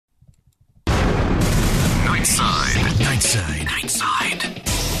Nightside.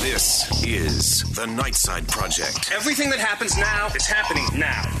 This is the Nightside Project. Everything that happens now is happening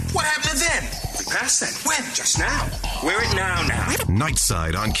now. What happened then? We passed that. When? Just now. We're at now.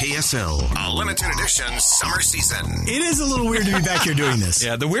 Nightside on KSL. A limited edition summer season. It is a little weird to be back here doing this.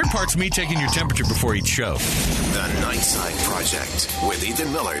 Yeah, the weird part's me taking your temperature before each show. The Nightside Project with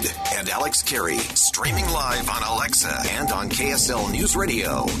Ethan Millard and Alex Carey. Streaming live on Alexa and on KSL News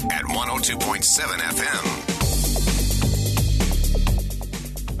Radio at 102.7 FM.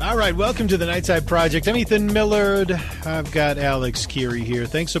 All right, welcome to the Nightside Project. I'm Ethan Millard. I've got Alex Keary here.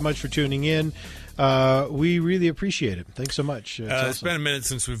 Thanks so much for tuning in. We really appreciate it. Thanks so much. It's awesome. been a minute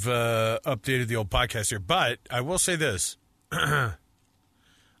since we've updated the old podcast here, but I will say this. I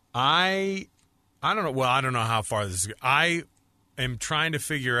don't know. Well, I don't know how far this is. I am trying to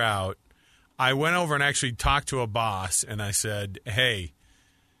figure out. I went over and actually talked to a boss, and I said, hey,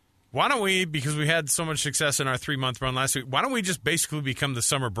 why don't we, because we had so much success in our 3-month run last week, why don't we just basically become the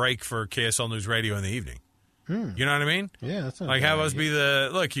summer break for KSL News Radio in the evening? You know what I mean? Yeah, that's not like bad have us idea.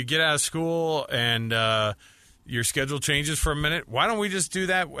 be look, you get out of school and your schedule changes for a minute. Why don't we just do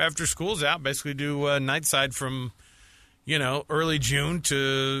that after school's out? Basically do Nightside from, early June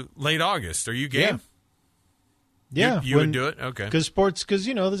to late August. Are you game? Yeah. You would do it? Okay. Because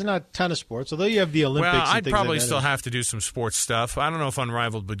there's not a ton of sports, although you have the Olympics. Well, and I'd things probably like that. still have to do some sports stuff. I don't know if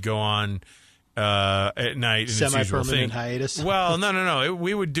Unrivaled would go on at night in its usual thing. Semi-permanent hiatus. Well, no.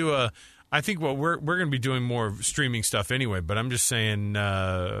 We would do I think we're going to be doing more streaming stuff anyway, but I'm just saying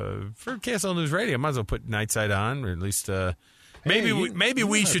for KSL News Radio, I might as well put Nightside on, or at least maybe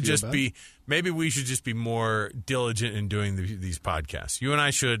we should just be more diligent in doing these podcasts. You and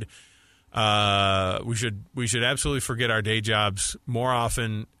I should we should absolutely forget our day jobs more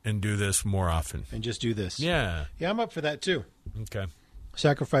often and do this more often. And just do this. Yeah. Yeah, I'm up for that too. Okay.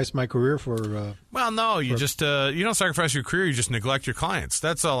 Sacrifice my career for... well, no, you just you don't sacrifice your career, you just neglect your clients.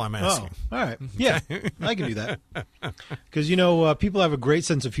 That's all I'm asking. Oh, all right. Yeah, I can do that. Because, people have a great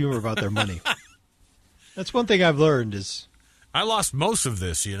sense of humor about their money. That's one thing I've learned is... I lost most of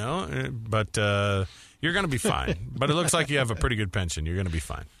this, but you're going to be fine. But it looks like you have a pretty good pension. You're going to be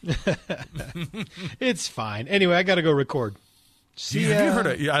fine. It's fine. Anyway, I got to go record.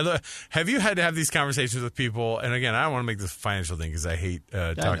 Have you had to have these conversations with people? And again, I don't want to make this a financial thing because I hate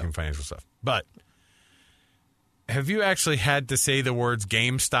talking financial stuff. But have you actually had to say the words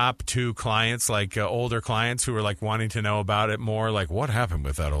GameStop to clients, like older clients who are like wanting to know about it more? Like, what happened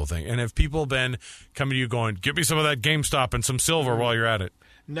with that whole thing? And have people been coming to you going, "Give me some of that GameStop and some silver while you're at it"?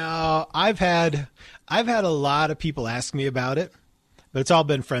 No, I've had a lot of people ask me about it, but it's all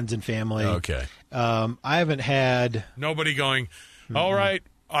been friends and family. Okay. I haven't had nobody going, all right,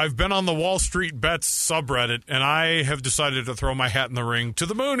 I've been on the Wall Street Bets subreddit, and I have decided to throw my hat in the ring to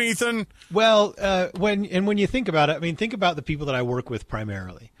the moon, Ethan. Well, when you think about it, think about the people that I work with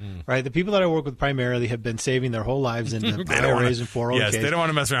primarily, right? The people that I work with primarily have been saving their whole lives into IRAs and 401ks. Yes, they don't want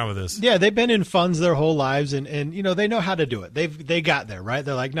to mess around with this. Yeah, they've been in funds their whole lives, and they know how to do it. They got there, right?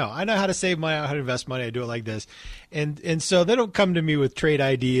 They're like, no, I know how to save money, I know how to invest money, I do it like this. And so they don't come to me with trade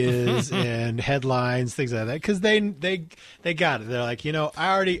ideas and headlines, things like that, because they got it. They're like,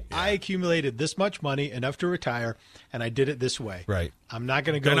 I accumulated this much money, enough to retire, and I did it this way. Right. I'm not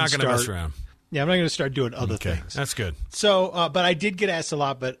going to go. They're not going to mess around. Yeah, I'm not going to start doing other things. That's good. So, but I did get asked a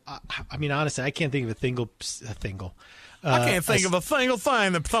lot. But honestly, I can't think of a single. I can't think of a single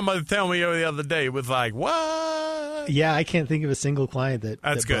thing that somebody told me the other day was like, what? Yeah, I can't think of a single client that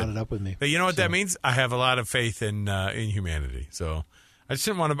brought it up with me. But you know what that means? I have a lot of faith in humanity. So I just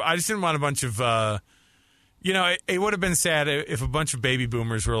didn't want a bunch of. It would have been sad if a bunch of baby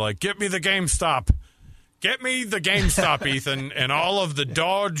boomers were like, "Get me the GameStop, Ethan, and all of the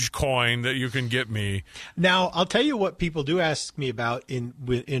Dogecoin that you can get me." Now, I'll tell you what people do ask me about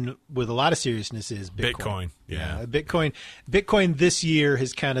with a lot of seriousness is Bitcoin. Yeah, Bitcoin this year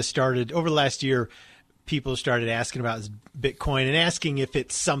has kind of started over the last year. People started asking about Bitcoin and asking if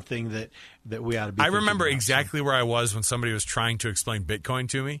it's something that we ought to be. I remember about. exactly where I was when somebody was trying to explain Bitcoin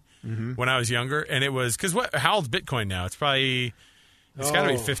to me when I was younger, and it was because how old's Bitcoin now? It's probably got to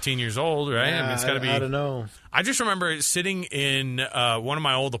be 15 years old, right? Yeah, it's got to be. I don't know. I just remember sitting in one of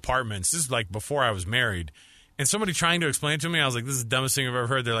my old apartments. This is like before I was married, and somebody trying to explain it to me. I was like, "This is the dumbest thing I've ever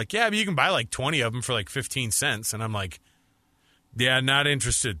heard." They're like, "Yeah, but you can buy like 20 of them for like 15 cents," and I'm like. Yeah, not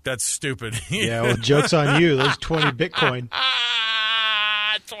interested. That's stupid. Yeah, well, joke's on you. Those 20 Bitcoin.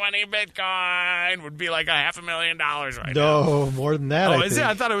 20 Bitcoin would be like $500,000 right now. No, more than that. Oh, I is think. it?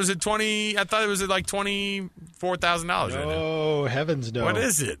 I thought it was at like $24,000 right now. Oh, heavens no. What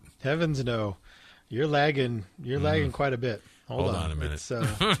is it? Heavens no. You're lagging quite a bit Hold on a minute. It's,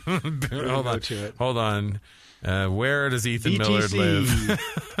 Hold on. Where does Ethan Millard live?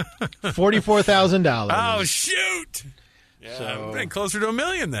 $44,000. Oh, shoot. Yeah, So- been closer to $1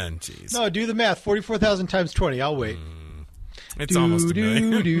 million then. Jeez. No, do the math. 44,000 times 20. I'll wait. It's almost $1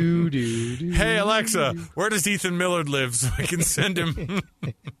 million. Do. Hey, Alexa, where does Ethan Millard live so I can send him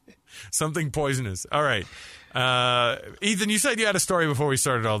something poisonous? All right. Ethan, you said you had a story before we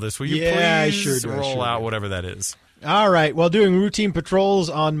started all this. Will you Yeah, I please sure do, roll out whatever that is? All right. While doing routine patrols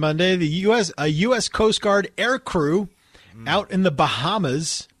on Monday, a U.S. Coast Guard air crew out in the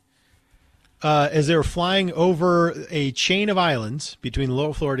Bahamas, as they were flying over a chain of islands between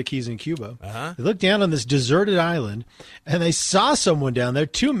Lower Florida Keys and Cuba, they looked down on this deserted island, and they saw someone down there,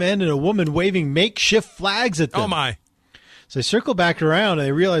 2 men and a woman waving makeshift flags at them. Oh, my. So they circle back around, and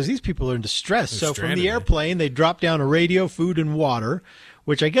they realize these people are in distress. They're So from stranded, the airplane, they drop down a radio, food, and water,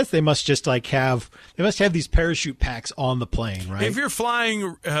 which I guess they must just have these parachute packs on the plane, right? If you're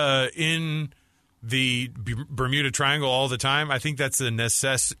flying in the Bermuda Triangle all the time, I think that's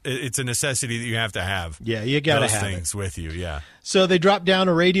it's a necessity that you have to have. Yeah, you got to those have things with you. Yeah. So they dropped down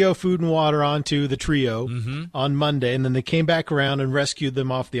a radio, food, and water onto the trio on Monday, and then they came back around and rescued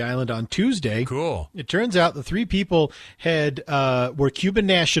them off the island on Tuesday. Cool. It turns out the 3 people were Cuban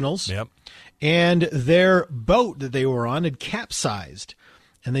nationals, Yep. and their boat that they were on had capsized,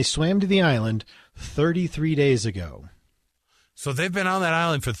 and they swam to the island 33 days ago. So they've been on that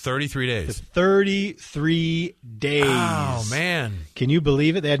island for 33 days. 33 days. Oh, man. Can you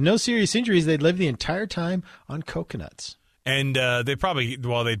believe it? They had no serious injuries. They'd lived the entire time on coconuts. And they'd probably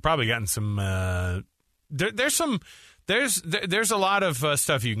gotten some. There's a lot of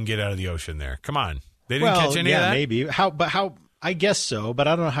stuff you can get out of the ocean there. Come on, they didn't catch any of that. Maybe. How? I guess so, but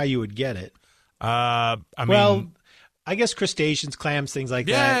I don't know how you would get it. I mean, I guess crustaceans, clams, things like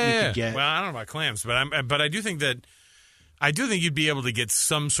yeah, that. yeah, You could get. Well, I don't know about clams, but I do think you'd be able to get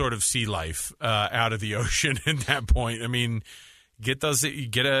some sort of sea life out of the ocean at that point. I mean, get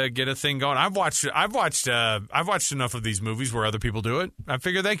a thing going. I've watched enough of these movies where other people do it. I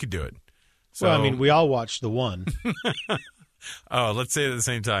figure they could do it. So, well, I mean, we all watched The One. Oh, let's say it at the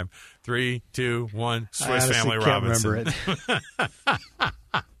same time. 3, 2, 1. Swiss Family can't Robinson. remember it.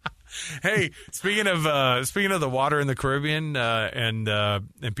 Hey, speaking of the water in the Caribbean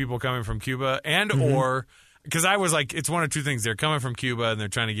and people coming from Cuba or because I was like, it's one of two things: they're coming from Cuba and they're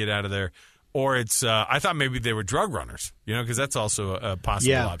trying to get out of there, or it's I thought maybe they were drug runners, because that's also a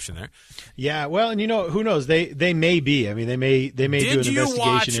possible option there. Yeah, well, and who knows? They may be. I mean, they may do an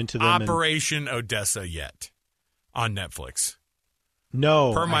investigation into them. Operation Odessa yet on Netflix?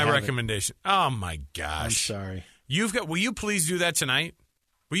 No, per my recommendation. Oh my gosh! I'm sorry. Will you please do that tonight?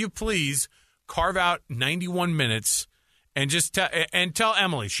 Will you please carve out 91 minutes and just tell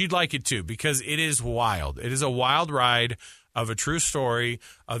Emily she'd like it too, because it is wild. It is a wild ride of a true story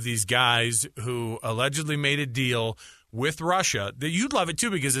of these guys who allegedly made a deal with Russia. You'd love it too,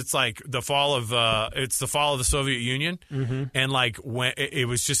 because it's like the fall of the Soviet Union, and like when it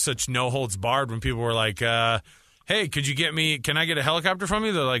was just such no holds barred when people were like, hey, can I get a helicopter from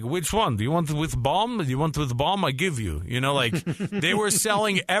you? They're like, which one? Do you want with bomb? Do you want with bomb? I give you. Like they were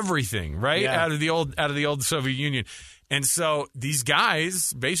selling everything, right? Yeah. Out of the old Soviet Union. And so these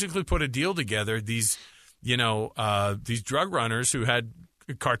guys basically put a deal together. These drug runners who had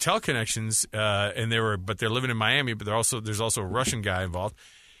cartel connections, and they're living in Miami, but there's also a Russian guy involved.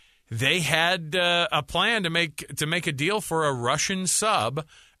 They had a plan to make a deal for a Russian sub,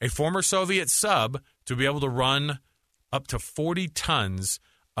 a former Soviet sub, to be able to run up to 40 tons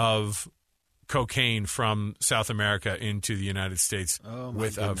of cocaine from South America into the United States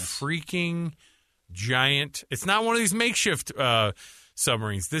with a freaking giant. It's not one of these makeshift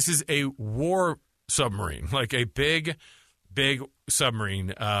submarines. This is a war submarine, like a big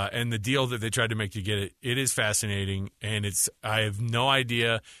submarine. And the deal that they tried to make to get it, it is fascinating. And I have no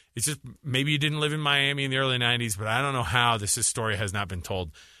idea. It's just maybe you didn't live in Miami in the early 90s, but I don't know how this story has not been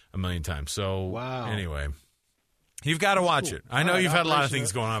told a million times. So anyway, you've got to watch it. I know you've had a lot of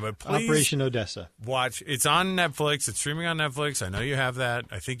things going on, but please Operation Odessa. Watch. It's on Netflix. It's streaming on Netflix. I know you have that.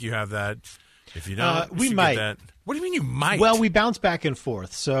 I think you have that. If you don't, we should might. Get that. What do you mean you might? Well, we bounce back and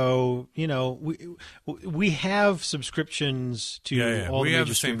forth. So, we have subscriptions to all the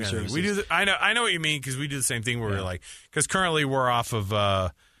major streaming services. We do. I know what you mean, because we do the same thing where we're like, because currently we're off of.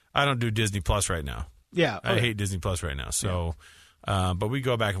 I don't do Disney Plus right now. Yeah, I hate Disney Plus right now. So But we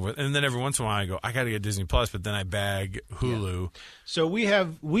go back and forth, and then every once in a while I go, I got to get Disney Plus, but then I bag Hulu. Yeah. So we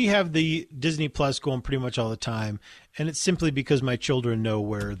have the Disney Plus going pretty much all the time, and it's simply because my children know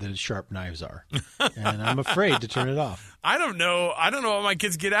where the sharp knives are, and I'm afraid to turn it off. I don't know what my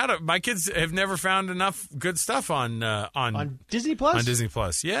kids get out of. My kids have never found enough good stuff on Disney Plus. On Disney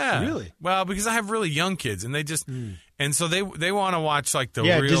Plus, yeah. Really? Well, because I have really young kids, and they just and so they want to watch like the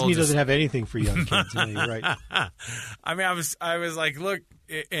real. Disney doesn't have anything for young kids. You're right. I mean, I was like, look,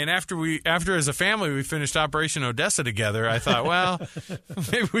 and after as a family we finished Operation Odessa together. I thought, well,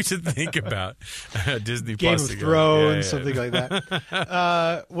 maybe we should think about Disney Game Plus of Thrones, something like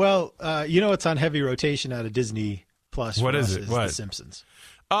that. It's on heavy rotation out of Disney Plus. What is it? What? The Simpsons.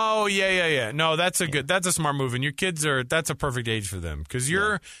 Oh, yeah. No, that's a smart move, and your kids that's a perfect age for them because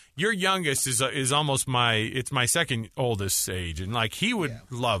your youngest is almost my second oldest age, and like he would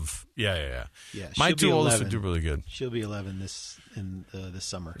love. Yeah. My two oldest would do really good. She'll be 11 this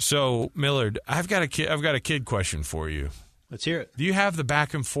summer. So Millard, I've got a kid question for you. Let's hear it. Do you have the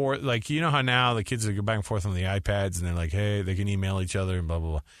back and forth? Like, you know how now the kids go back and forth on the iPads and they're like, hey, they can email each other and blah,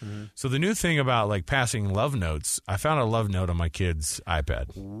 blah, blah. Mm-hmm. So the new thing about like passing love notes, I found a love note on my kid's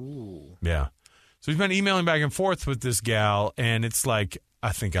iPad. Ooh. Yeah. So he's been emailing back and forth with this gal, and it's like,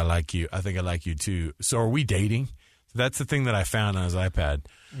 I think I like you. I think I like you too. So are we dating? So that's the thing that I found on his iPad.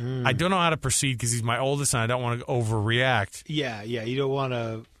 I don't know how to proceed because he's my oldest and I don't want to overreact. Yeah. You don't want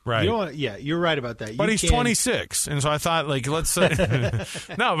to. Right. You're right about that. But he's 26, and so I thought, like, let's say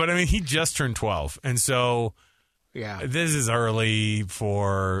no. But I mean, he just turned 12, and so this is early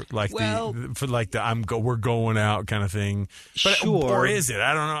for like we're going out kind of thing. But sure. Or is it?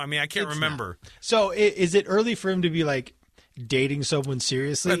 I don't know. I mean, I can't remember. Not. So is it early for him to be like dating someone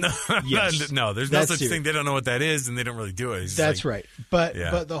seriously? Yes. No, there's no such thing. They don't know what that is, and they don't really do it. That's right. But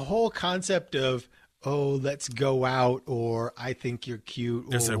the whole concept of, oh, let's go out, or I think you're cute,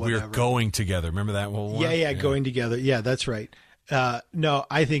 or whatever. We're going together. Remember that whole one? Yeah, going together. Yeah, that's right. No,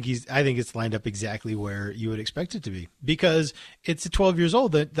 I think it's lined up exactly where you would expect it to be because it's at 12 years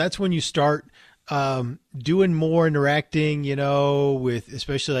old. That's when you start doing more interacting, with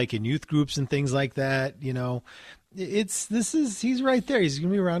especially like in youth groups and things like that. He's right there. He's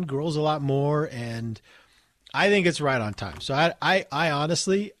gonna be around girls a lot more, and I think it's right on time. So I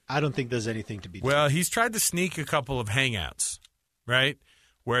honestly, I don't think there's anything to be done. Well, he's tried to sneak a couple of hangouts, right?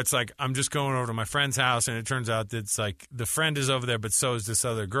 Where it's like, I'm just going over to my friend's house, and it turns out that it's like the friend is over there, but so is this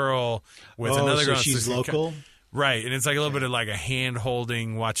other girl with another girl. She's local? Right. And it's like a little bit of like a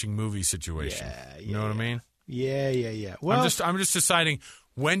hand-holding, watching movie situation. You know what I mean? Yeah. Well, I'm just deciding,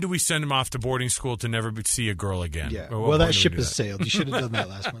 when do we send him off to boarding school to never see a girl again? Yeah. Well, that ship has sailed. You should have done that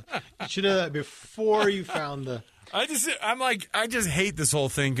last month. You should have done that before you found the... I just hate this whole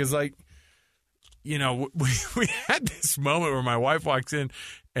thing because, like, we had this moment where my wife walks in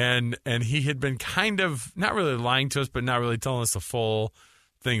and he had been kind of not really lying to us, but not really telling us the full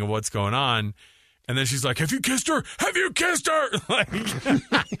thing of what's going on. And then she's like, have you kissed her? Have you kissed her? Like, and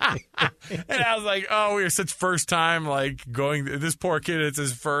I was like, oh, we are such first time, like going, this poor kid, it's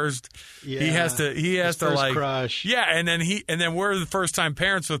his first. Yeah, he has to like crush. Yeah. And then we're the first time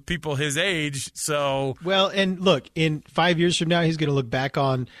parents with people his age. So, well, and look, in 5 years from now, he's going to look back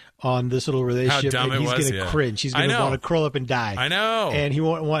on this little relationship and he's going to cringe. He's going to want to curl up and die. I know. And he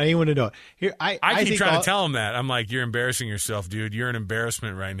won't want anyone to know it. Here, I keep trying to tell him that. I'm like, you're embarrassing yourself, dude. You're an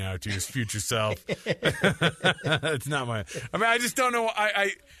embarrassment right now to your future self. It's not my. I mean, I just don't know.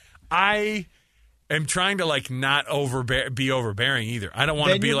 I am trying to like not be overbearing either. I don't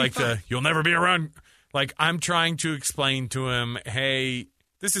want to be like you'll never be around. Like, I'm trying to explain to him, hey,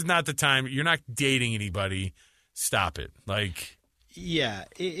 this is not the time. You're not dating anybody. Stop it. Like. Yeah,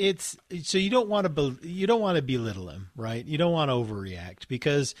 it's so you don't want to belittle him, right? You don't want to overreact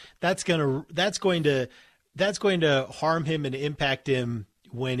because that's going to harm him and impact him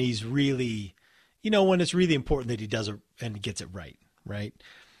when he's really, when it's really important that he does it and gets it right?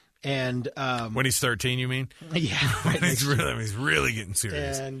 And when he's 13, you mean? Yeah, right. He's really getting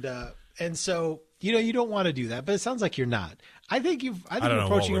serious. And so you don't want to do that, but it sounds like you're not. I think you're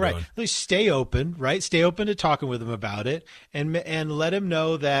approaching it right. At least stay open, right? Stay open to talking with him about it, and let him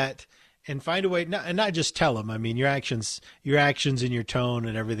know that, and find a way, and not just tell him. I mean, your actions and your tone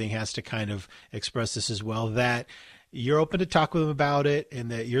and everything has to kind of express this as well. That you're open to talk with him about it,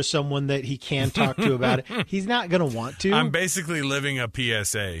 and that you're someone that he can talk to about it. He's not going to want to. I'm basically living a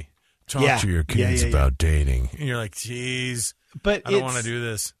PSA. Talk to your kids about dating, and you're like, geez, but I don't want to do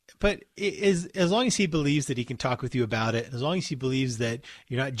this. But as long as he believes that he can talk with you about it, as long as he believes that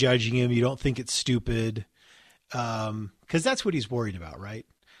you're not judging him, you don't think it's stupid, because that's what he's worried about, right?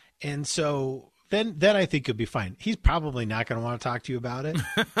 And so then I think you'll be fine. He's probably not going to want to talk to you about it.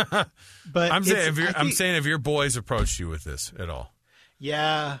 But I'm saying if your boys approached you with this at all.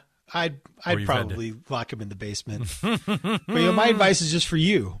 Yeah, I'd probably lock him in the basement. But my advice is just for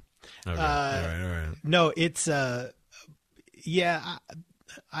you. Okay. All right. No, it's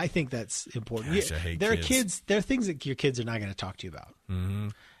I think that's important. Gosh, I hate there kids. are kids. There are things that your kids are not going to talk to you about,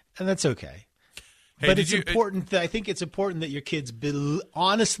 and that's okay. Hey, but it's important. I think it's important that your kids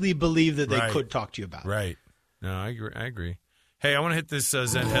honestly believe that they could talk to you about it. Right. No, I agree. Hey, I want to hit this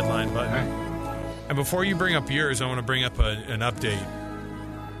Zen headline button. And before you bring up yours, I want to bring up an update.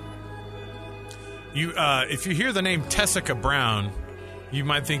 If you hear the name Tessica Brown, you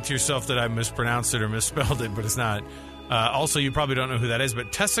might think to yourself that I mispronounced it or misspelled it, but it's not. Also, you probably don't know who that is,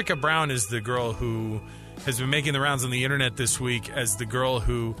 but Tessica Brown is the girl who has been making the rounds on the internet this week as the girl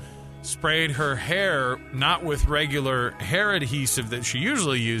who sprayed her hair not with regular hair adhesive that she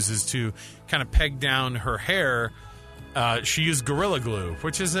usually uses to kind of peg down her hair. She used Gorilla Glue,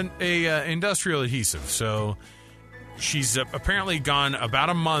 which is an industrial adhesive. So she's apparently gone about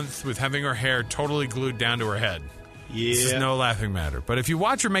a month with having her hair totally glued down to her head. Yeah. This is no laughing matter. But if you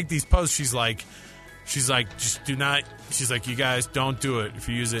watch her make these posts, she's like, just do not. She's like, you guys don't do it. If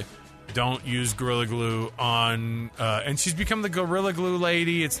you use it, don't use Gorilla Glue on. And she's become the Gorilla Glue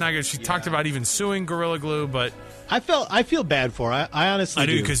lady. It's not good. She talked about even suing Gorilla Glue, but I feel bad for her. I honestly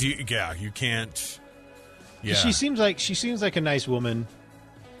do because you can't. Yeah, she seems like a nice woman.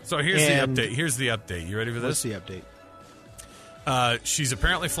 So here's the update. Here's the update. You ready for this? What's the update? She's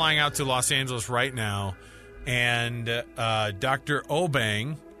apparently flying out to Los Angeles right now, and Dr.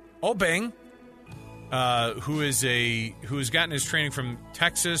 Obeng, who has gotten his training from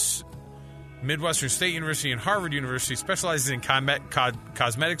Texas, Midwestern State University, and Harvard University, specializes in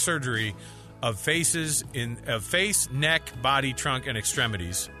cosmetic surgery of face, neck, body, trunk, and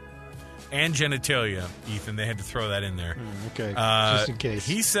extremities, and genitalia. Ethan, they had to throw that in there. Okay, just in case.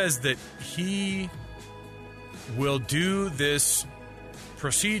 He says that he will do this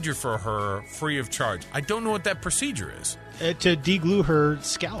procedure for her free of charge. I don't know what that procedure is. To deglue her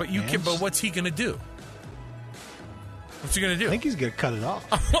scalp. But what's he going to do? What's he going to do? I think he's going to cut it off.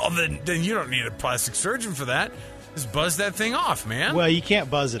 Well, then you don't need a plastic surgeon for that. Just buzz that thing off, man. Well, you can't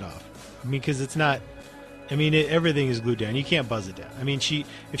buzz it off. I mean, because it's not. I mean, everything is glued down. You can't buzz it down. I mean,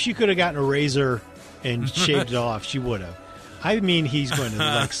 if she could have gotten a razor and shaved it off, she would have. I mean, he's going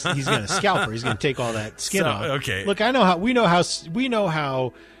to scalp her. He's going to take all that skin off. Okay. Look, we know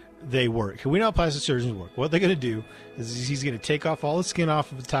how they work. We know how plastic surgeons work. What they're going to do is he's going to take off all the skin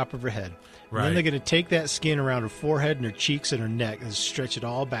off of the top of her head. Right. And then they're going to take that skin around her forehead and her cheeks and her neck and stretch it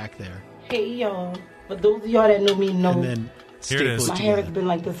all back there. Hey, y'all. For those of y'all that know me, know. And then Here it is. My hair has been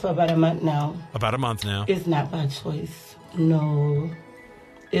like this for about a month now. About a month now. It's not by choice. No.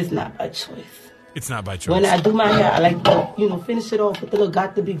 It's not by choice. It's not by choice. When I do my hair, I like to, finish it off with a little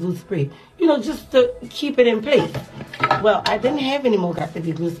Got to Be Glue spray. Just to keep it in place. Well, I didn't have any more Got to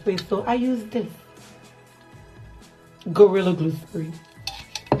Be Glue spray, so I used this. Gorilla Glue spray.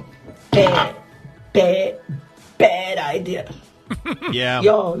 Bad idea. Yeah.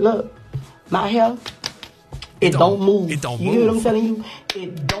 Yo, look. My hair, it don't move. It don't You move. hear what I'm telling you?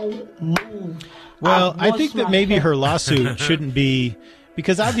 It don't move. Well, I washed think that my maybe hair. her lawsuit shouldn't be,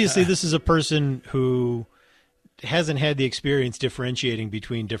 because obviously this is a person who hasn't had the experience differentiating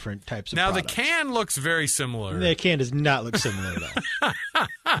between different types of Now, products. the can looks very similar. The can does not look similar at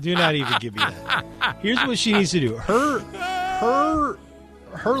all. Do not even give me that. Here's what she needs to do. Her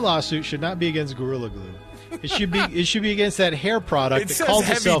lawsuit should not be against Gorilla Glue. It should be against that hair product that calls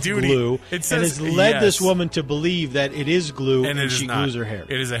itself glue and has led this woman to believe that it is glue and she glues her hair.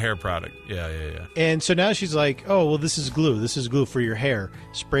 It is a hair product. Yeah. And so now she's like, oh, well, this is glue. This is glue for your hair.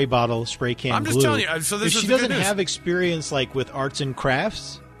 Spray bottle, spray can I'm glue. just telling you. So this if is she the good doesn't news. have experience like with arts and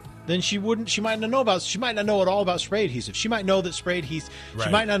crafts, then she might not know at all about spray adhesive. She might know that spray adhesive. Right. She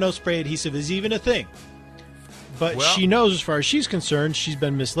might not know spray adhesive is even a thing. But Well- she knows, as far as she's concerned, she's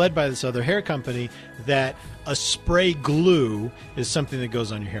been misled by this other hair company that a spray glue is something that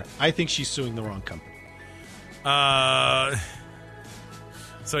goes on your hair. I think she's suing the wrong company.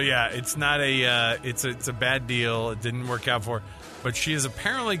 So yeah, it's not a it's a bad deal. It didn't work out for her. But she is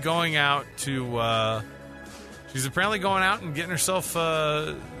apparently going out to and getting herself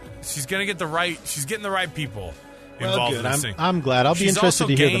she's getting the right people Well, involved good. in this thing. I'm glad. I'll be interested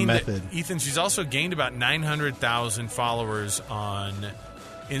to hear the method. Ethan, she's also gained about 900,000 followers on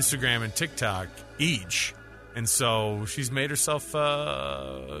Instagram and TikTok each. And so she's made herself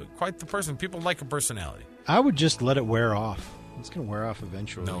quite the person. People like her personality. I would just let it wear off. It's going to wear off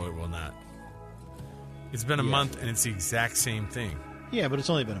eventually. No, it will not. It's been a month, and it's the exact same thing. Yeah, but it's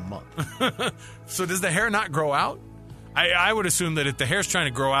only been a month. So does the hair not grow out? I would assume that if the hair's trying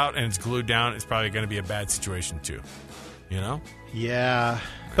to grow out and it's glued down, it's probably going to be a bad situation too. You know? Yeah,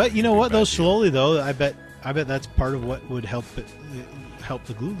 but you know what? Though slowly, though, I bet that's part of what would help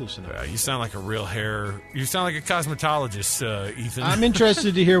the glue loosen up. You sound like a real hair. You sound like a cosmetologist, Ethan. I'm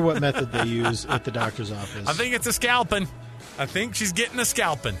interested to hear what method they use at the doctor's office. I think it's a scalping. I think she's getting a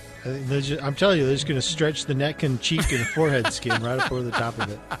scalping. I'm telling you, they're just going to stretch the neck and cheek and forehead skin right up over the top of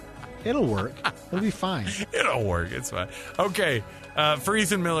it. It'll work. It'll be fine. It'll work. It's fine. Okay. For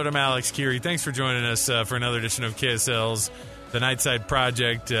Ethan Millard, I'm Alex Kirry. Thanks for joining us for another edition of KSL's The Nightside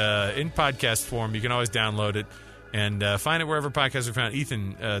Project in podcast form. You can always download it and find it wherever podcasts are found.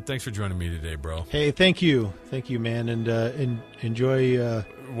 Ethan, thanks for joining me today, bro. Hey, thank you. Thank you, man. And enjoy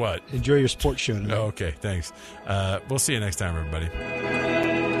what? Enjoy your sports show tonight. Okay, thanks. We'll see you next time, everybody.